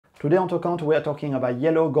Today on TOKKANTE we are talking about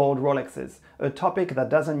yellow gold Rolexes, a topic that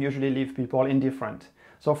doesn't usually leave people indifferent.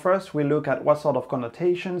 So first we look at what sort of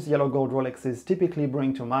connotations yellow gold Rolexes typically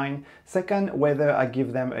bring to mind, second whether I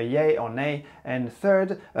give them a yay or nay, and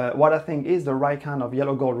third what I think is the right kind of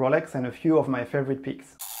yellow gold Rolex and a few of my favorite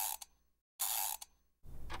picks.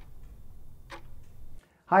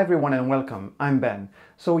 Hi everyone and welcome, I'm Ben.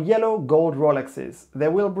 So yellow gold Rolexes, they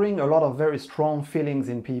will bring a lot of very strong feelings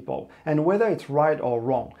in people, and whether it's right or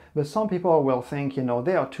wrong, but some people will think,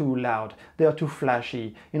 they are too loud, they are too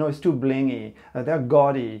flashy, it's too blingy, they're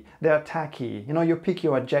gaudy, they're tacky, you pick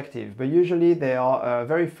your adjective, but usually they are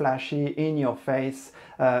very flashy, in your face,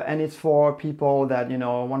 and it's for people that,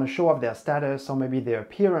 want to show off their status or maybe their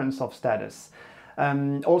appearance of status.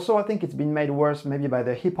 Also, I think it's been made worse maybe by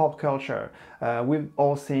the hip-hop culture. We've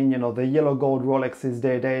all seen, the yellow gold Rolexes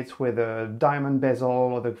day dates with a diamond bezel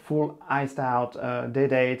or the full iced out day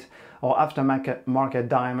date or aftermarket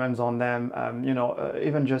diamonds on them.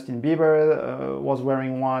 Even Justin Bieber was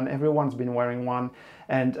wearing one, everyone's been wearing one.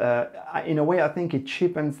 And in a way, I think it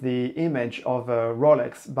cheapens the image of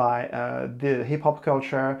Rolex by the hip-hop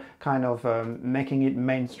culture kind of making it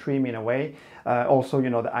mainstream in a way. Also,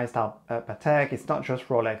 the iced out Patek, it's not just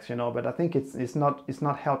Rolex, but I think it's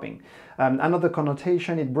not helping. Another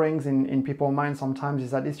connotation it brings in people's minds sometimes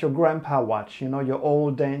is that it's your grandpa watch, your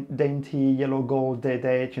old dainty yellow gold day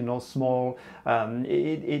date, small.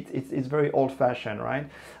 It's very old-fashioned, right?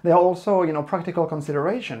 There are also, practical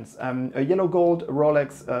considerations. A yellow gold Rolex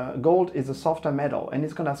gold is a softer metal and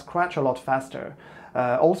it's gonna scratch a lot faster.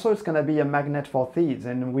 Also, it's going to be a magnet for thieves,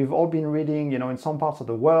 and we've all been reading, in some parts of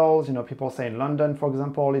the world, people say in London, for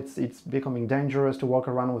example, it's becoming dangerous to walk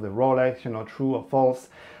around with a Rolex, true or false.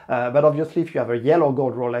 But obviously, if you have a yellow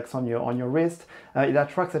gold Rolex on your wrist, it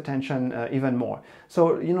attracts attention even more.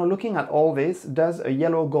 So, looking at all this, does a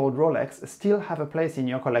yellow gold Rolex still have a place in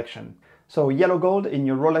your collection? So, yellow gold in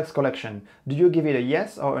your Rolex collection, do you give it a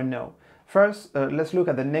yes or a no? First, let's look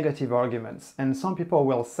at the negative arguments. And some people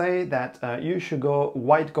will say that you should go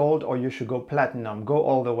white gold or you should go platinum, go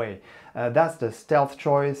all the way. That's the stealth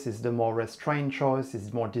choice, it's the more restrained choice,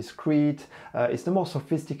 it's more discreet, it's the more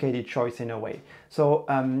sophisticated choice in a way. So,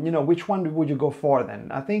 which one would you go for then?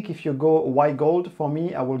 I think if you go white gold, for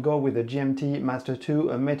me, I will go with the GMT Master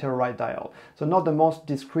 2 meteorite dial. So not the most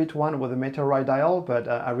discreet one with a meteorite dial, but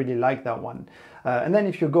I really like that one. And then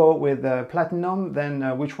if you go with platinum,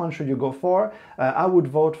 then which one should you go for? I would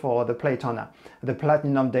vote for the Playtona, the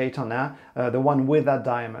Platinum Daytona, the one without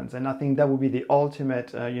diamonds. And I think that would be the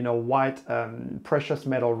ultimate, white precious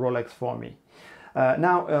metal Rolex for me.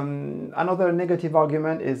 Now, another negative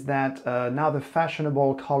argument is that now the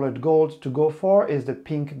fashionable colored gold to go for is the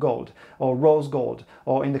pink gold or rose gold,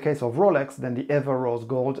 or in the case of Rolex, then the ever rose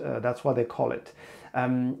gold, that's what they call it.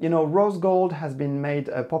 Rose gold has been made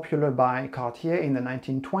popular by Cartier in the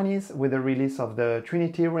 1920s with the release of the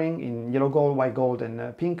Trinity ring in yellow gold, white gold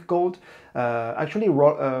and pink gold. Actually,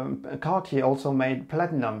 Cartier also made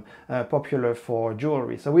platinum popular for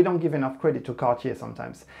jewelry, so we don't give enough credit to Cartier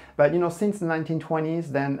sometimes. But since the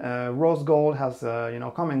 1920s, then rose gold has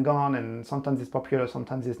come and gone, and sometimes it's popular,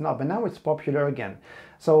 sometimes it's not, but now it's popular again.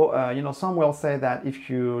 So some will say that if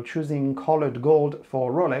you're choosing colored gold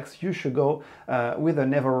for Rolex, you should go with a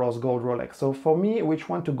never rose gold Rolex. So for me, which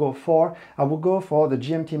one to go for? I will go for the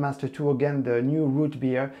GMT Master 2 again, the new root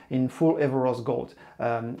beer in full ever rose gold.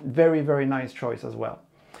 Very, very nice choice as well.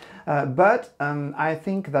 But I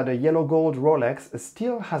think that a yellow gold Rolex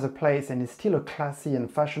still has a place and is still a classy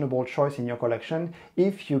and fashionable choice in your collection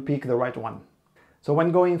if you pick the right one. So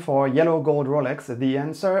when going for yellow gold Rolex, the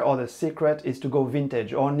answer or the secret is to go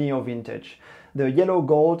vintage or neo-vintage. The yellow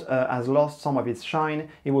gold has lost some of its shine,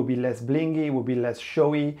 it will be less blingy, it will be less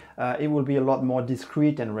showy, it will be a lot more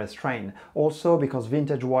discreet and restrained. Also because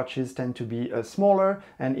vintage watches tend to be smaller,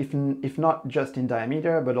 and if not just in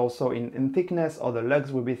diameter, but also in thickness, or the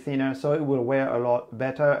lugs will be thinner, so it will wear a lot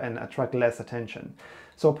better and attract less attention.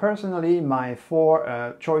 So personally, my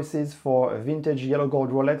four choices for a vintage yellow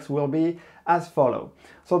gold Rolex will be as follow.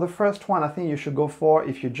 So the first one I think you should go for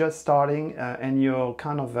if you're just starting and you're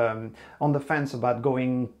kind of on the fence about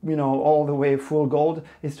going, all the way full gold,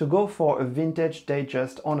 is to go for a vintage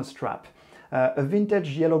Datejust on a strap. A vintage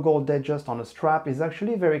yellow gold Datejust on a strap is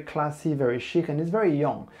actually very classy, very chic, and it's very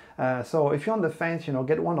young. So if you're on the fence,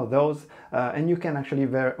 get one of those and you can actually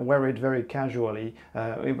wear it very casually,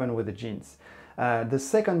 even with the jeans. The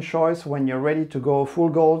second choice when you're ready to go full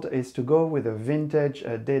gold is to go with a vintage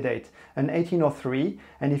day date, an 1803,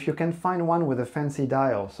 and if you can find one with a fancy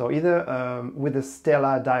dial, so either with a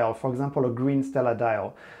Stella dial, for example a green Stella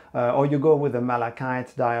dial, or you go with a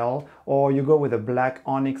malachite dial, or you go with a black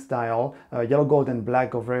onyx dial. Yellow, gold and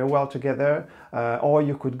black go very well together, or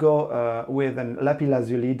you could go with an lapis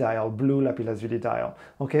lazuli dial, blue lapis lazuli dial.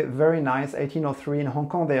 Okay, very nice. 1803 in Hong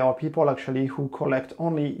Kong, there are people actually who collect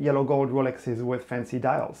only yellow gold Rolexes with fancy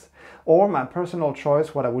dials. Or my personal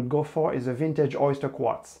choice, what I would go for is a vintage oyster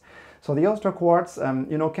quartz. So the oyster quartz,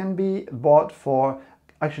 can be bought for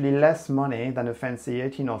actually less money than a fancy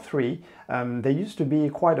 1803. They used to be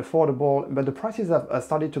quite affordable, but the prices have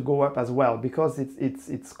started to go up as well because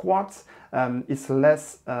it's quartz. It's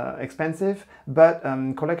less expensive, but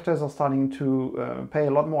collectors are starting to pay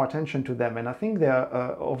a lot more attention to them, and I think they're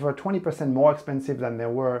over 20% more expensive than they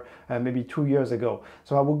were maybe 2 years ago.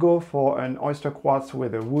 So I would go for an oyster quartz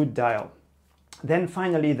with a wood dial. Then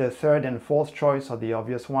finally, the third and fourth choice are the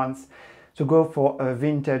obvious ones, to go for a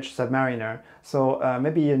vintage Submariner. So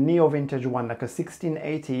maybe a neo-vintage one, like a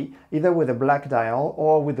 1680, either with a black dial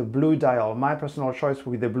or with a blue dial. My personal choice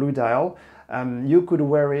with the blue dial. You could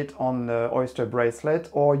wear it on the oyster bracelet,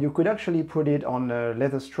 or you could actually put it on a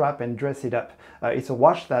leather strap and dress it up. It's a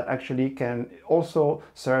watch that actually can also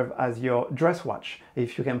serve as your dress watch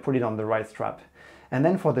if you can put it on the right strap. And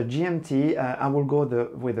then for the GMT, I will go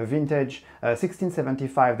with the vintage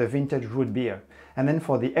 1675, the vintage root beer. And then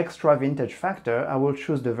for the extra vintage factor, I will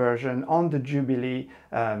choose the version on the Jubilee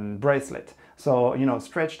bracelet. So,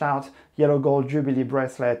 stretched out yellow gold Jubilee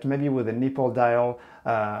bracelet, maybe with a nipple dial,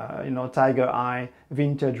 tiger eye,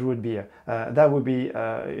 vintage root beer. That would be,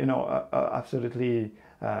 absolutely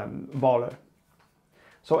baller.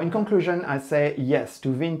 So in conclusion, I say yes to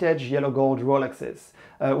vintage yellow gold Rolexes.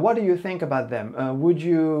 What do you think about them? Would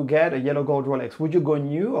you get a yellow gold Rolex? Would you go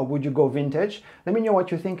new or would you go vintage? Let me know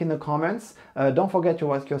what you think in the comments. Don't forget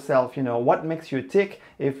to ask yourself, what makes you tick?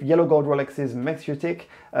 If yellow gold Rolexes makes you tick,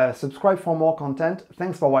 subscribe for more content.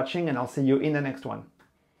 Thanks for watching, and I'll see you in the next one.